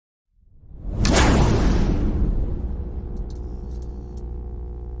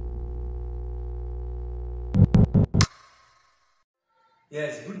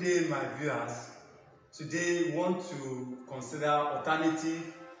Yes, good day, my viewers. Today, we want to consider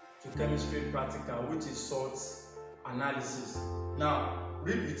alternative to chemistry practical, which is salt analysis. Now,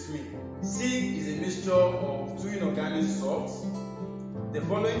 read with me. C is a mixture of two inorganic salts. The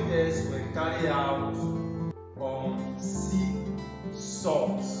following tests were carried out on sea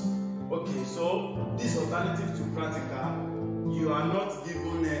salts. Okay, so this alternative to practical, you are not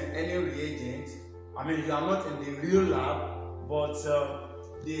given any reagent. You are not in the real lab, but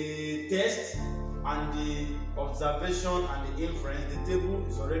the test and the observation and the inference, the table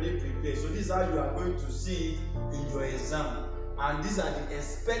is already prepared. So this is how you are going to see it in your exam. And these are the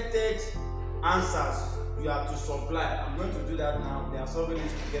expected answers you have to supply. I'm going to do that now. We are solving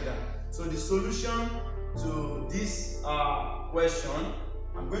this together. So the solution to this question,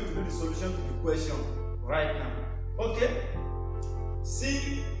 I'm going to do the solution to the question right now. Okay?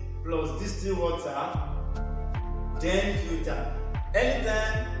 C plus distilled water, then filter.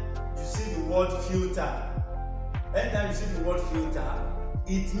 Anytime you see the word filter,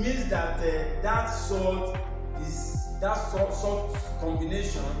 it means that that salt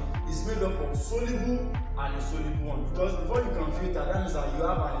combination is made up of soluble and insoluble one. Because before you can filter, that means that you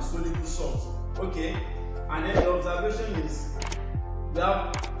have an insoluble salt. Okay? And then the observation is you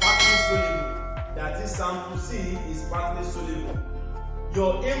have partly soluble. That is, sample C is partly soluble.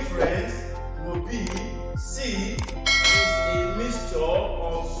 Your inference will be C is a mixture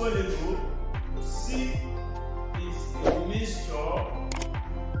of soluble. C is a mixture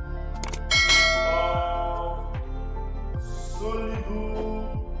of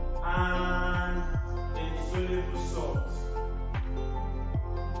soluble and insoluble salts.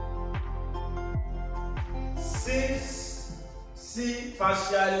 Since C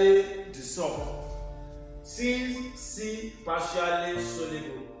partially dissolved, since C partially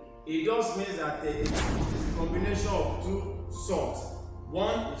soluble, it just means that it is a combination of two salts.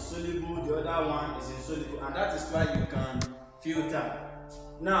 One is soluble, the other one is insoluble, and that is why you can filter.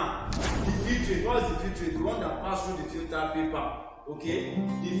 Now, the filtrate, what is the filtrate? The one that passes through the filter paper. Okay?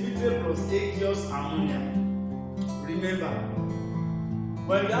 The filtrate plus aqueous ammonia. Remember,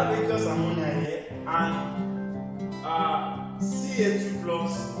 when you have aqueous ammonia here and Ca2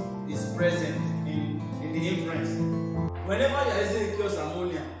 plus is present in the inference. Whenever you are using aqueous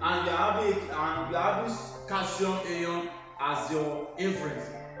ammonia and you are having calcium ion as your inference,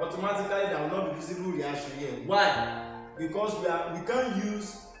 automatically there will not be visible reaction here. Why? Because we can't use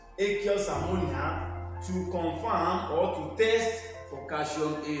aqueous ammonia to confirm or to test for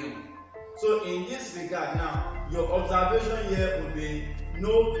calcium ion. So in this regard now, your observation here will be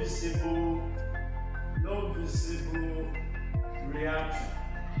no visible reaction.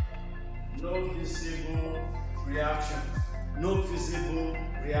 No visible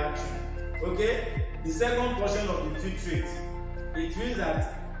reaction. Okay? The second portion of the filtrate, it means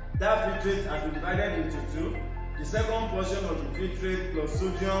that filtrate has been divided into two. The second portion of the filtrate plus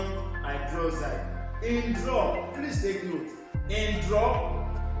sodium hydroxide. In drop, please take note. In drop,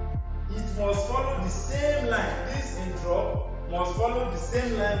 it must follow the same line. This in drop must follow the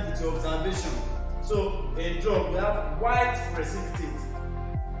same line with your observation. So in drop, we have white precipitate.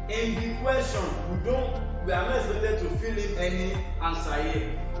 In the question, we are not expected to fill in any answer here.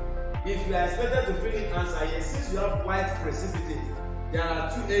 If you are expected to fill in answer here, since you have white precipitate, there are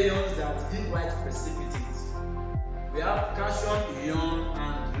two ions that give white precipitate. We have calcium ion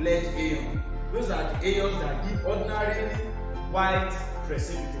and lead ion. Those are the ions that give ordinarily white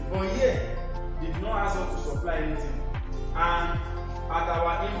precipitate. But here, they do not ask us to supply anything. And at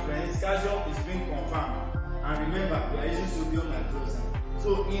our inference, calcium is being confirmed. And remember, we are using sodium hydroxide. So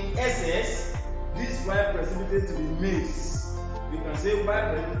in essence, this white precipitate remains. You can say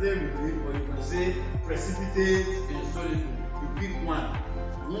white precipitate remains, or you can say precipitate insoluble. You pick one.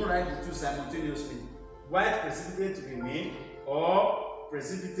 You won't write the two simultaneously. White precipitate remain or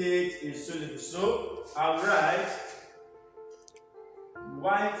precipitate insoluble. So I'll write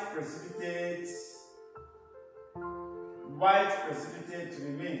white precipitate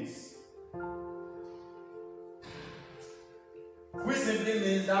remains, which simply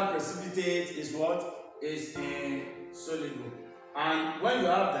means that precipitate is what? Is insoluble. And when you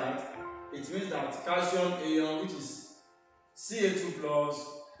have that, it means that calcium ion, which is Ca2 plus,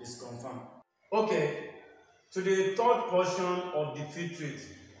 is confirmed. Okay, to the third portion of the filtrate.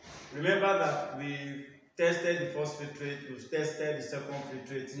 Remember that we've tested the first filtrate, we've tested the second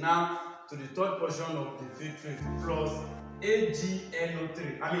filtrate. Now to the third portion of the filtrate plus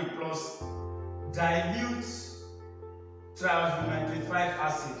AgNO3, plus dilute trialdehyde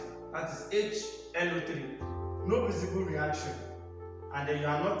acid, that is HNO3. No visible reaction, and then you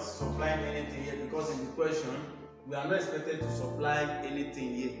are not supplying anything here because in the question we are not expected to supply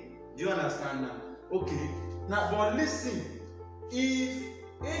anything here. Do you understand now? Okay. Now, but listen, if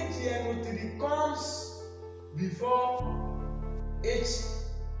HNO3 comes before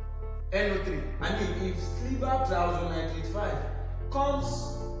HNO3, I mean if silver triazonitrate 5 comes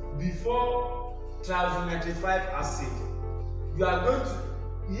before triazonitrate 5 acid, you are going to,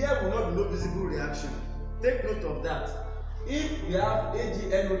 here will not be no visible reaction. Take note of that. If we have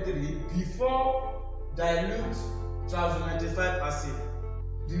AgNO3 before dilute triazonitrate 5 acid,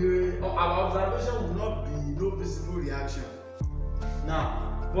 our observation will not be no visible reaction.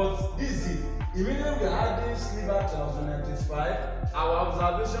 Now, but this is it. Immediately we are adding silver triazonitrate 5, our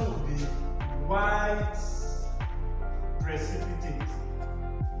observation will be white precipitate.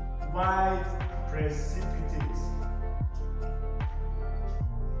 White precipitate.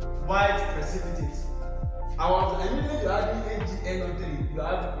 White precipitate. Immediately you are adding AgNO3, you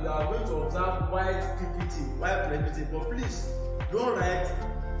are going to observe white PPT, white precipitate. But please don't write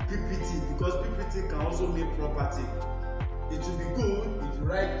PPT because PPT can also make property. It will be good if you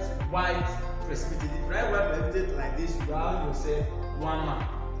write white precipitate. If you write white precipitate like this, you are yourself 1 mark.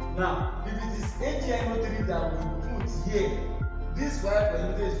 Now, if it is AgNO3 that we put here, this white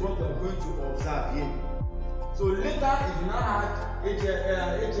precipitate is what we are going to observe here. So later, if you now add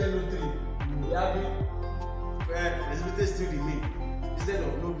HNO3, you will be having precipitate still remain instead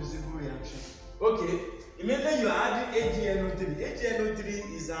of no visible reaction. Okay, immediately you are adding AgNO3. AgNO3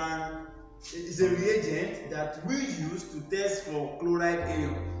 is a reagent that we use to test for chloride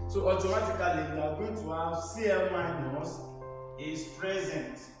ion. So automatically we are going to have Cl minus is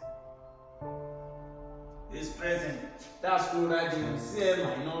present. That's chloride ion. Cl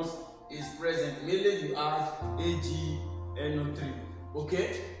minus is present. Immediately you add AgNO3.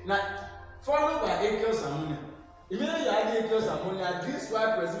 Okay, now followed by aqueous ammonia. Immediately you add aqueous ammonia, this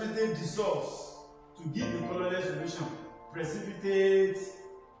white precipitate dissolves to give the colorless solution. Precipitate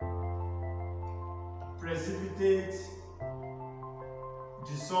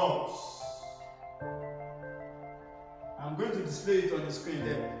dissolves. I'm going to display it on the screen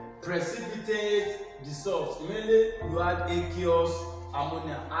there. Precipitate dissolves. Immediately you add aqueous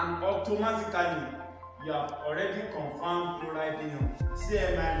ammonia, and automatically you have already confirmed chloride ion.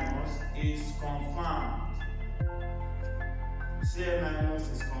 Cl minus is confirmed. Cl minus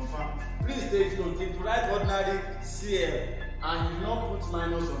is confirmed. Please take note, if you write ordinary Cl and you do not put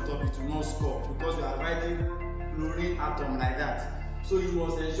minus on top, it will not score because you are writing chlorine atom like that. So you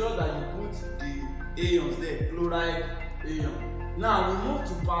must ensure that you put the ions there, chloride ion. Now we move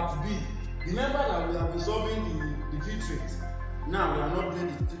to part B. Remember that we have been solving the filtrate. Now we are not doing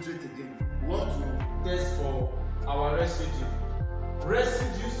the filtrate again. We want to test for our residue.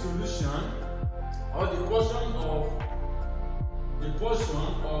 Residue solution, or the portion of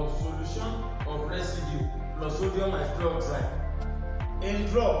solution of residue plus sodium hydroxide. In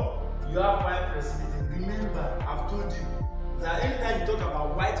drop, you have white precipitate. Remember, I've told you that anytime you talk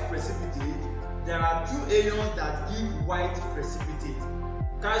about white precipitate, there are two ions that give white precipitate.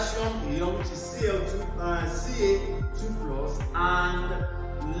 Calcium ion, which is Ca2+, and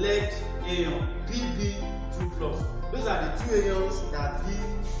lead ion, Pb2+. Those are the two ions that give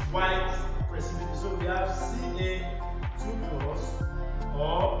white precipitate. So we have Ca2+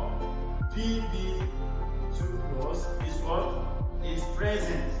 or Pb2+ is what? Is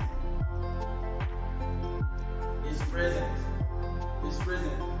present.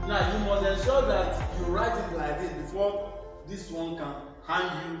 Now you must ensure that you write it like this before this one can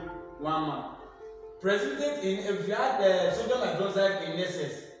hand you 1 mark. Precipitate in, if you add sodium hydroxide in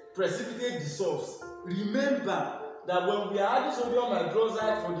excess, precipitate dissolves. Remember that when we are adding sodium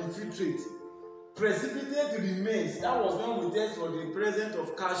hydroxide for the filtrate, precipitate remains. That was when we test for the presence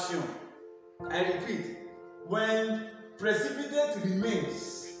of calcium. I repeat, when precipitate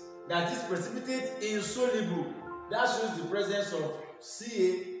remains, that is precipitate insoluble, that shows the presence of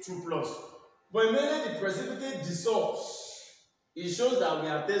Ca2+. But immediately the precipitate dissolves, it shows that we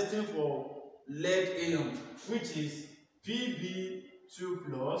are testing for lead ion, which is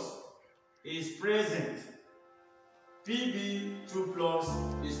Pb2+ is present.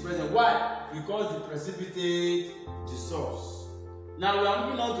 Pb2+ is present. Why? Because the precipitate dissolves. Now we are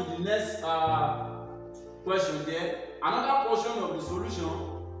moving on to the next question there. Another portion of the solution,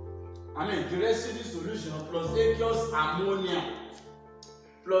 the residue solution plus aqueous ammonia.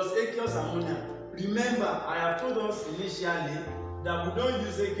 Remember, I have told us initially that we don't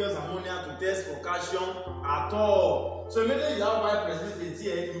use aqueous ammonia to test for calcium at all. So immediately you have white precipitate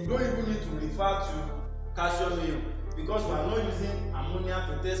here, you don't even need to refer to calcium ion because we are not using ammonia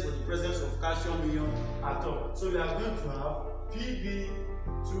to test for the presence of calcium ion at all. So we are going to have Pb2+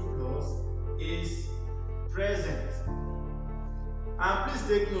 is present. And please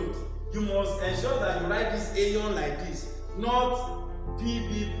take note, you must ensure that you write this aeon like this, not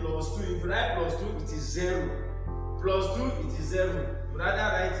PB plus 2. If you write plus 2, it is 0. Plus 2, it is 0. You rather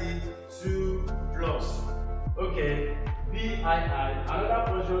write it 2 plus. Okay, BII, another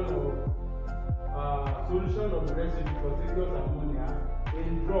portion of solution of the residue for aqueous ammonia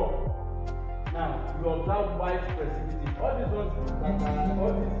in draw. Now, you observe white precipitate. All these ones that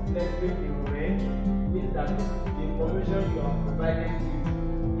all these letters in red means that the information you are provided with.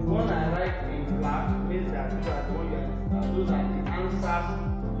 The one I write in black means that those are the answers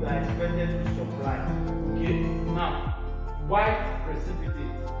you are expected to supply. Okay? Now, white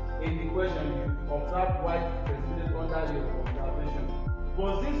precipitate. In the question, you observe white precipitate under your observation.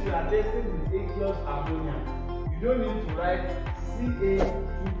 But since you are testing with aqueous ammonia, you don't need to write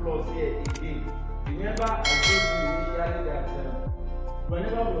Ca2+ here again. Remember, I told you initially that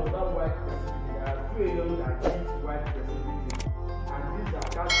whenever we observe white precipitate, there are two ions that give white precipitate, and these are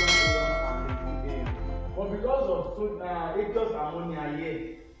calcium ion and lead ion. But because of aqueous ammonia here,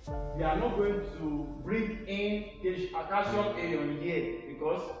 we are not going to bring in calcium ion here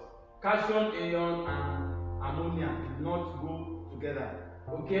because calcium ion and ammonia do not go together.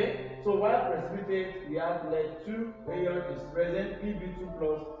 Okay, so while precipitate, we have lead 2 ion is present,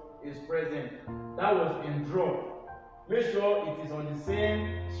 Pb2+ is present. That was in draw. Make sure it is on the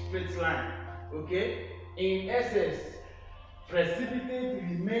same straight line. Okay, in SS, precipitate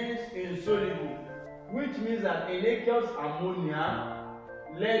remains insoluble, which means that in aqueous ammonia,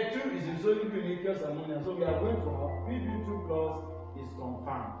 lead 2 is insoluble in aqueous ammonia. So we are going to have Pb2+ is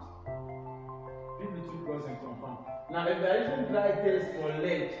confirmed. Pb2+ is confirmed. Now, if we are using dry test for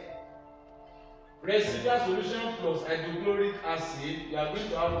lead, residual solution plus hydrochloric acid, you are going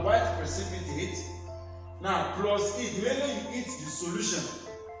to have white precipitate. Now, plus it, when you eat the solution,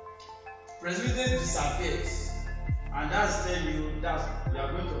 precipitate disappears. And that's telling you that you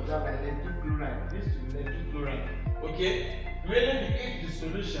are going to observe like lead 2 chloride. This to lead 2 chloride. Okay? When you eat the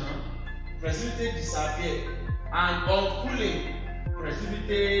solution, precipitate disappear. And on cooling,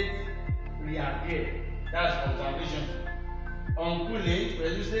 precipitate reappear. That's observation. On cooling,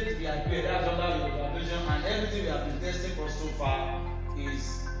 precipitate reappear. That's under the observation, and everything we have been testing for so far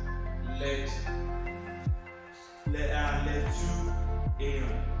is lead 2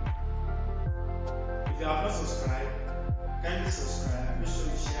 ion. If you have not subscribed, kindly subscribe. Make sure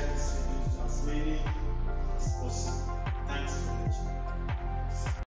you share this video to as many as possible. Thanks for watching.